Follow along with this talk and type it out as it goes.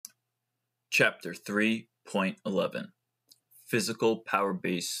Chapter 3.11 Physical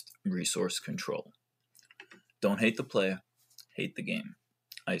Power-Based Resource Control. Don't hate the playa, hate the game.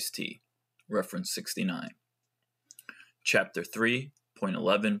 Ice-T. Reference 69. Chapter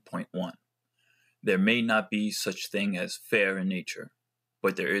 3.11.1 There may not be such thing as fair in nature,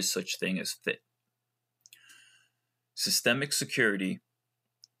 but there is such thing as fit. Systemic security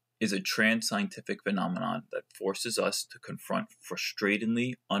is a trans-scientific phenomenon that forces us to confront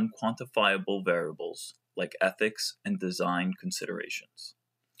frustratingly unquantifiable variables like ethics and design considerations.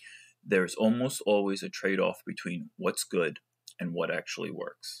 There is almost always a trade-off between what's good and what actually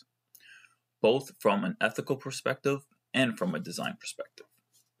works, both from an ethical perspective and from a design perspective.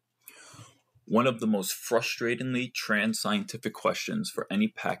 One of the most frustratingly trans-scientific questions for any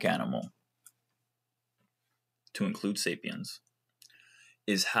pack animal, to include sapiens,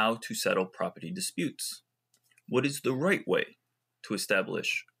 is how to settle property disputes. What is the right way to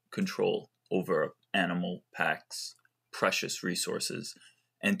establish control over animal packs, precious resources,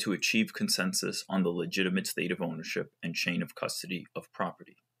 and to achieve consensus on the legitimate state of ownership and chain of custody of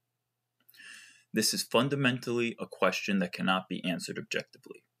property? This is fundamentally a question that cannot be answered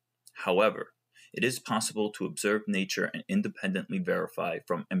objectively. However, it is possible to observe nature and independently verify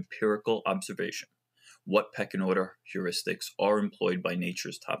from empirical observation what pecking order heuristics are employed by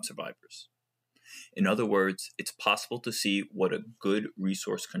nature's top survivors. In other words, it's possible to see what good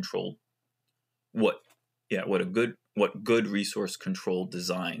resource control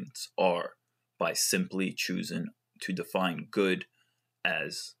designs are by simply choosing to define good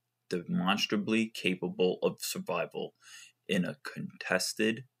as demonstrably capable of survival in a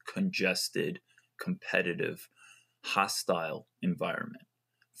contested, congested, competitive, hostile environment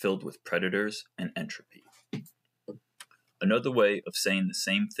filled with predators and entropy. Another way of saying the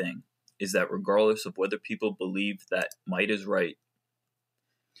same thing is that regardless of whether people believe that might is right,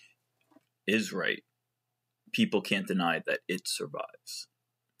 people can't deny that it survives.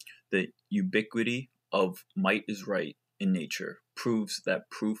 The ubiquity of might is right in nature proves that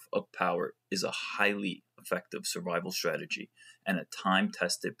proof of power is a highly effective survival strategy and a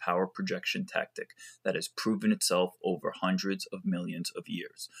time-tested power projection tactic that has proven itself over hundreds of millions of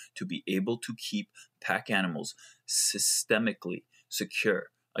years to be able to keep pack animals systemically secure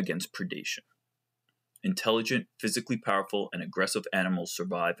against predation. Intelligent, physically powerful, and aggressive animals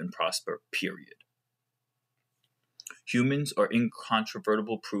survive and prosper, period. Humans are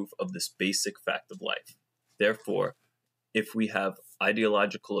incontrovertible proof of this basic fact of life. Therefore, if we have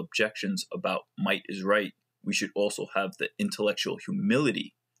ideological objections about might is right, we should also have the intellectual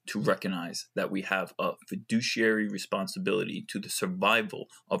humility to recognize that we have a fiduciary responsibility to the survival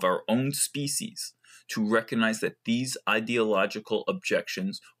of our own species, to recognize that these ideological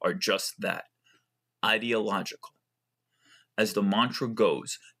objections are just that, ideological. As the mantra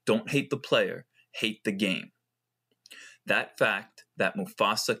goes, don't hate the player, hate the game. That fact that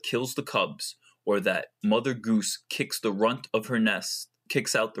Mufasa kills the cubs or that Mother Goose kicks out the runt of her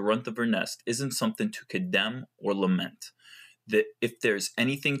nest isn't something to condemn or lament. That if there's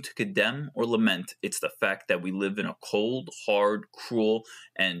anything to condemn or lament, it's the fact that we live in a cold, hard, cruel,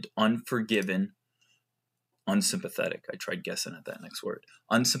 and unsympathetic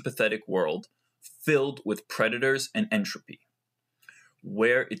world filled with predators and entropy,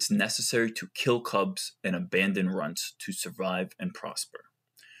 where it's necessary to kill cubs and abandon runts to survive and prosper.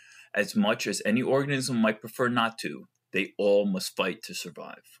 As much as any organism might prefer not to, they all must fight to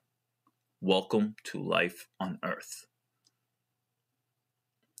survive. Welcome to life on Earth.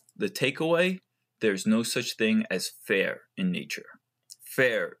 The takeaway: there's no such thing as fair in nature.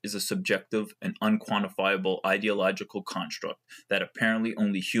 Fair is a subjective and unquantifiable ideological construct that apparently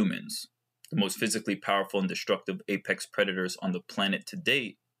only humans, the most physically powerful and destructive apex predators on the planet to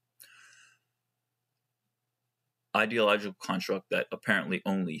date,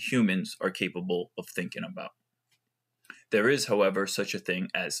 are capable of thinking about. There is, however, such a thing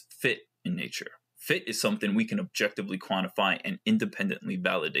as fit in nature. Fit is something we can objectively quantify and independently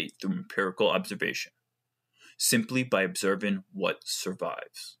validate through empirical observation, simply by observing what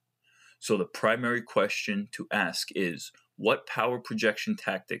survives. So the primary question to ask is, what power projection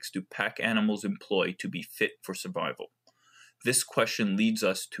tactics do pack animals employ to be fit for survival? This question leads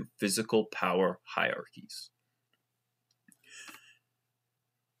us to physical power hierarchies.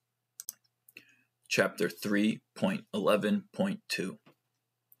 Chapter 3.11.2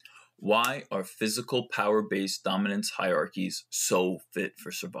 Why are physical power-based dominance hierarchies so fit for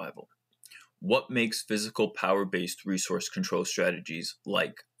survival? What makes physical power-based resource control strategies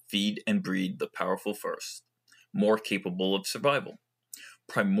like feed and breed the powerful first more capable of survival?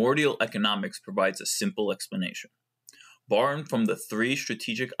 Primordial economics provides a simple explanation. Borrowing from the 3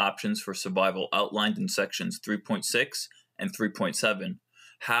 strategic options for survival outlined in sections 3.6 and 3.7,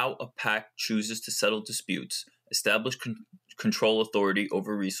 how a pack chooses to settle disputes, establish control authority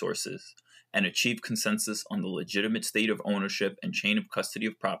over resources, and achieve consensus on the legitimate state of ownership and chain of custody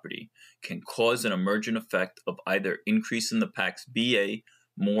of property can cause an emergent effect of either increase in the pack's BA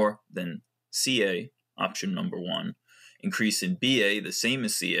more than CA, option number 1, increase in BA the same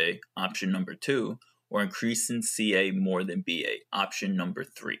as CA, option number 2, or increase in CA more than BA, option number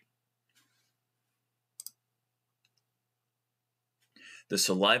 3. The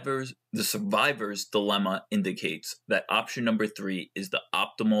survivor's dilemma indicates that option number 3 is the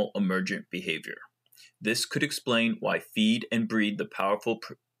optimal emergent behavior. This could explain why feed and breed the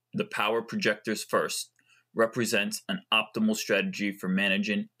power projectors first represents an optimal strategy for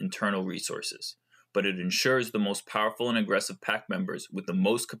managing internal resources, but it ensures the most powerful and aggressive pack members with the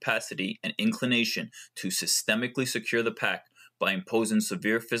most capacity and inclination to systemically secure the pack by imposing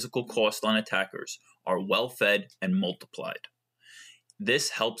severe physical cost on attackers are well fed and multiplied. This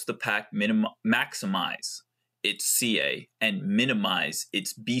helps the pack maximize its CA and minimize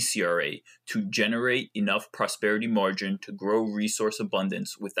its BCRA to generate enough prosperity margin to grow resource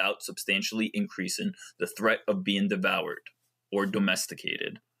abundance without substantially increasing the threat of being devoured or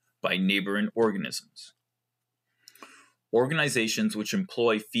domesticated by neighboring organisms. Organizations which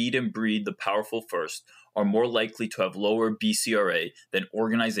employ feed and breed the powerful first are more likely to have lower BCRA than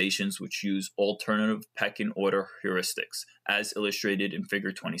organizations which use alternative pecking order heuristics, as illustrated in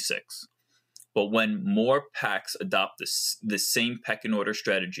Figure 26. But when more packs adopt the same pecking order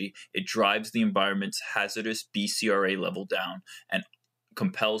strategy, it drives the environment's hazardous BCRA level down and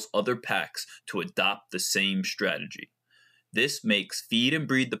compels other packs to adopt the same strategy. This makes feed and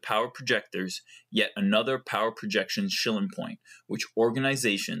breed the power projectors yet another power projection shilling point, which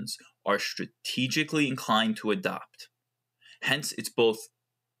organizations are strategically inclined to adopt. Hence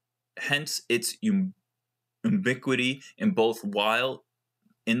its ubiquity in both the wild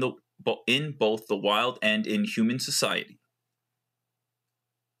and in human society.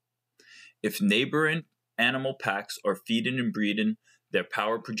 If neighboring animal packs are feeding and breeding their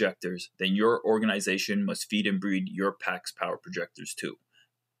power projectors, then your organization must feed and breed your pack's power projectors too,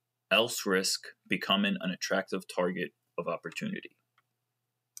 else risk becoming an attractive target of opportunity.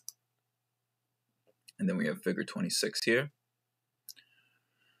 And then we have Figure 26 here,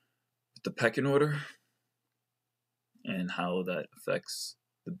 with the pecking order and how that affects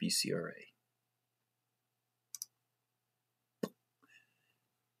the BCRA.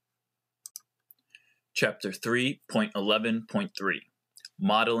 Chapter 3.11.3,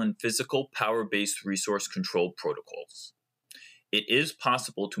 Modeling Physical Power-Based Resource Control Protocols. It is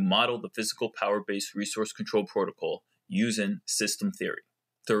possible to model the physical power-based resource control protocol using system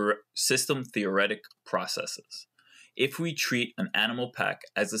theoretic processes. If we treat an animal pack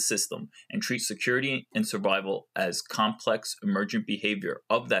as a system and treat security and survival as complex emergent behavior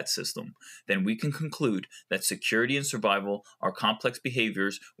of that system, then we can conclude that security and survival are complex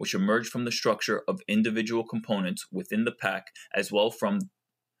behaviors which emerge from the structure of individual components within the pack as well from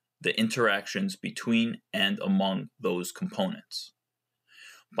the interactions between and among those components.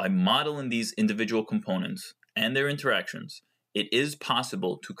 By modeling these individual components and their interactions, it is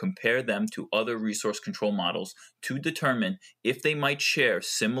possible to compare them to other resource control models to determine if they might share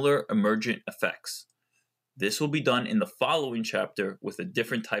similar emergent effects. This will be done in the following chapter with a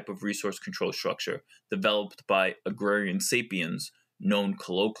different type of resource control structure developed by agrarian sapiens, known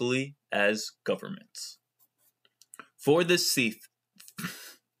colloquially as governments. For this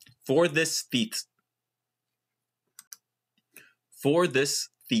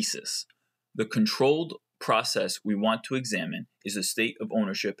thesis, the controlled process we want to examine is the state of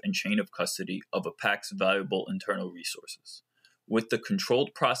ownership and chain of custody of a pack's valuable internal resources. With the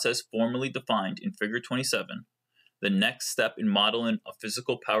controlled process formally defined in Figure 27, the next step in modeling a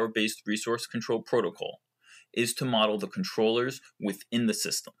physical power-based resource control protocol is to model the controllers within the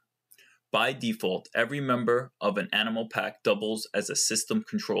system. By default, every member of an animal pack doubles as a system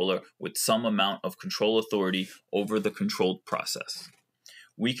controller with some amount of control authority over the controlled process.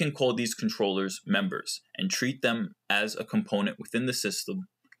 We can call these controllers members and treat them as a component within the system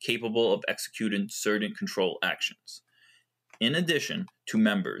capable of executing certain control actions. In addition to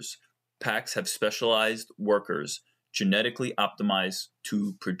members, packs have specialized workers genetically optimized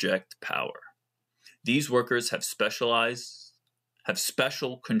to project power. These workers have special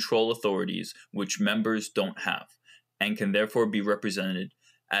control authorities which members don't have, and can therefore be represented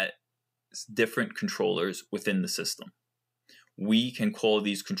as different controllers within the system. We can call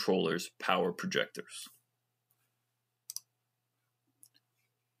these controllers power projectors.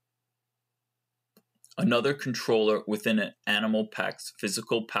 Another controller within an animal pack's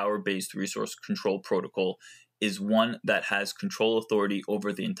physical power-based resource control protocol is one that has control authority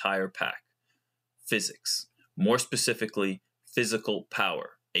over the entire pack. Physics. More specifically, physical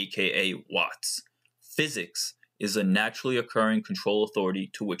power, aka watts. Physics is a naturally occurring control authority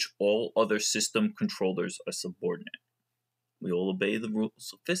to which all other system controllers are subordinate. We all obey the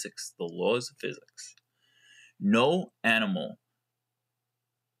rules of physics, the laws of physics. No animal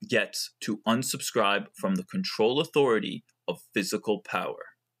gets to unsubscribe from the control authority of physical power.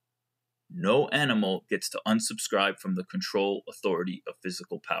 No animal gets to unsubscribe from the control authority of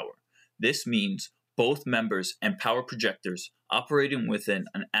physical power. This means both members and power projectors operating within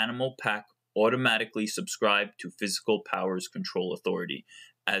an animal pack automatically subscribe to physical power's control authority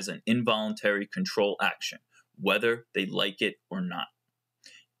as an involuntary control action, whether they like it or not.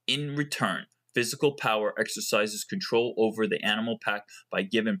 In return, physical power exercises control over the animal pack by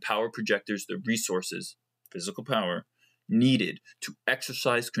giving power projectors the resources, physical power, needed to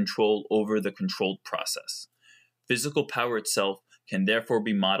exercise control over the controlled process. Physical power itself can therefore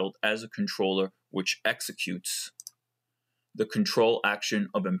be modeled as a controller which executes the control action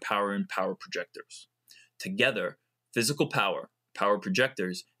of empowering power projectors. Together, physical power, power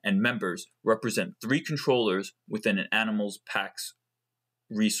projectors, and members represent three controllers within an animal's pack's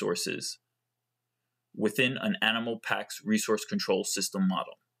resources within an animal pack's resource control system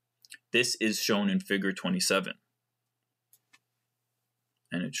model. This is shown in figure 27.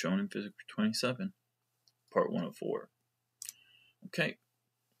 And it's shown in figure 27, part 1 of 4. Okay.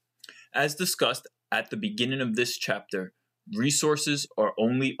 As discussed at the beginning of this chapter, resources are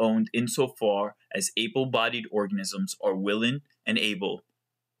only owned insofar as able-bodied organisms are willing and able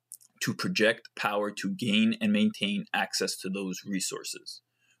to project power to gain and maintain access to those resources.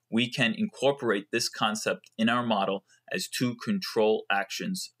 We can incorporate this concept in our model as two control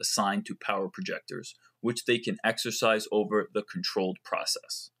actions assigned to power projectors, which they can exercise over the controlled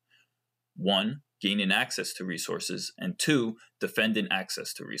process. 1, gaining access to resources, and 2, defending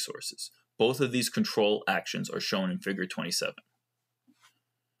access to resources. Both of these control actions are shown in figure 27.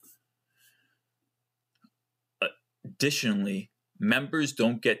 Additionally, members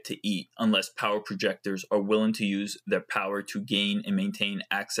don't get to eat unless power projectors are willing to use their power to gain and maintain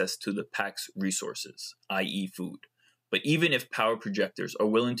access to the pack's resources, i.e. food. But even if power projectors are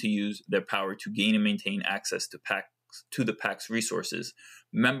willing to use their power to gain and maintain access to the pack's resources,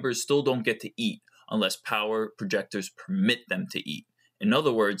 members still don't get to eat unless power projectors permit them to eat. In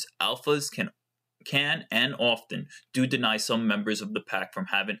other words, alphas can and often do deny some members of the pack from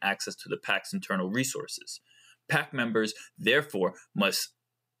having access to the pack's internal resources. Pack members, therefore, must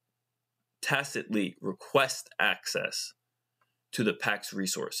tacitly request access to the pack's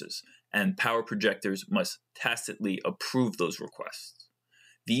resources, and power projectors must tacitly approve those requests.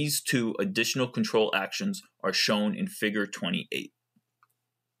 These two additional control actions are shown in figure 28.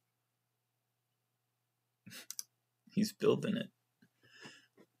 He's building it.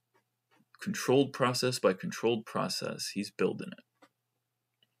 Controlled process by controlled process, he's building it.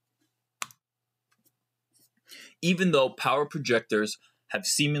 Even though power projectors have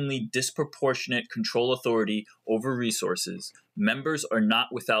seemingly disproportionate control authority over resources, members are not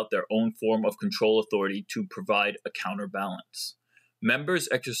without their own form of control authority to provide a counterbalance. Members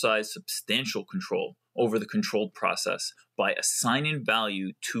exercise substantial control over the controlled process by assigning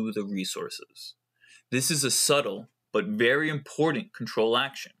value to the resources. This is a subtle but very important control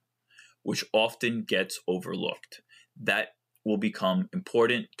action, which often gets overlooked. That will become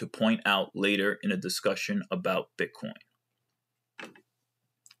important to point out later in a discussion about Bitcoin.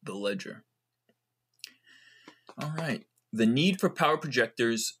 The ledger. All right. The need for power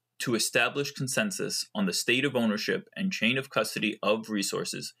projectors to establish consensus on the state of ownership and chain of custody of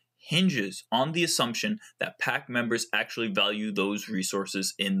resources hinges on the assumption that pack members actually value those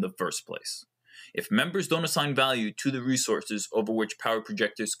resources in the first place. If members don't assign value to the resources over which power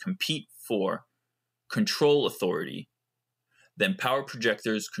projectors compete for control authority, then power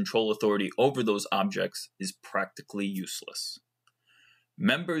projectors' control authority over those objects is practically useless.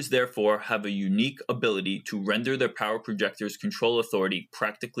 Members, therefore, have a unique ability to render their power projectors' control authority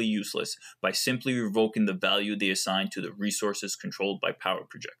practically useless by simply revoking the value they assign to the resources controlled by power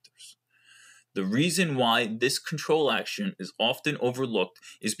projectors. The reason why this control action is often overlooked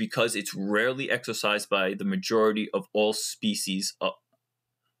is because it's rarely exercised by the majority of all species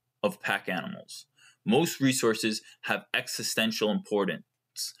of pack animals. Most resources have existential importance,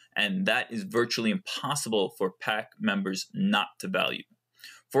 and that is virtually impossible for pack members not to value.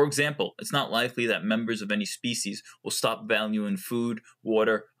 For example, it's not likely that members of any species will stop valuing food,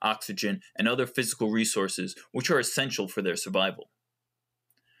 water, oxygen, and other physical resources which are essential for their survival.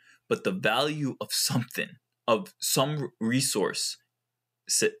 but the value of some resource,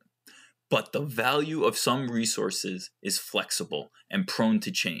 but the value of some resources is flexible and prone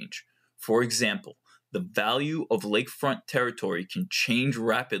to change. For example, the value of lakefront territory can change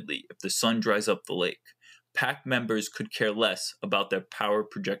rapidly if the sun dries up the lake. Pack members could care less about their power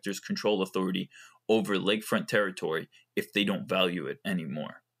projector's control authority over lakefront territory if they don't value it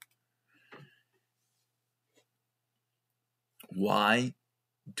anymore. Why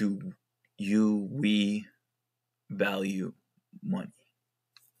do we value money?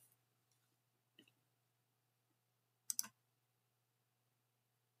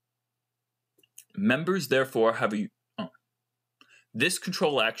 Members therefore have this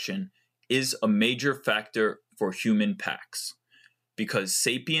control action is a major factor for human packs because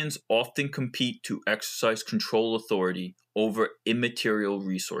sapiens often compete to exercise control authority over immaterial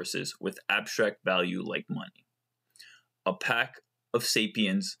resources with abstract value like money. A pack of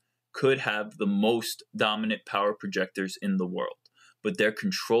sapiens could have the most dominant power projectors in the world, but their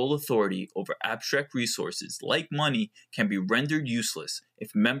control authority over abstract resources like money can be rendered useless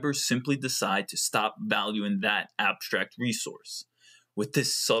if members simply decide to stop valuing that abstract resource. With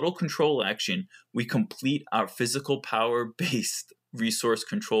this subtle control action, we complete our physical power-based resource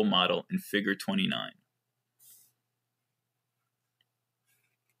control model in Figure 29.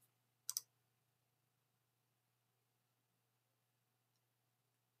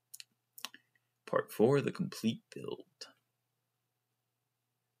 Part 4, the complete build.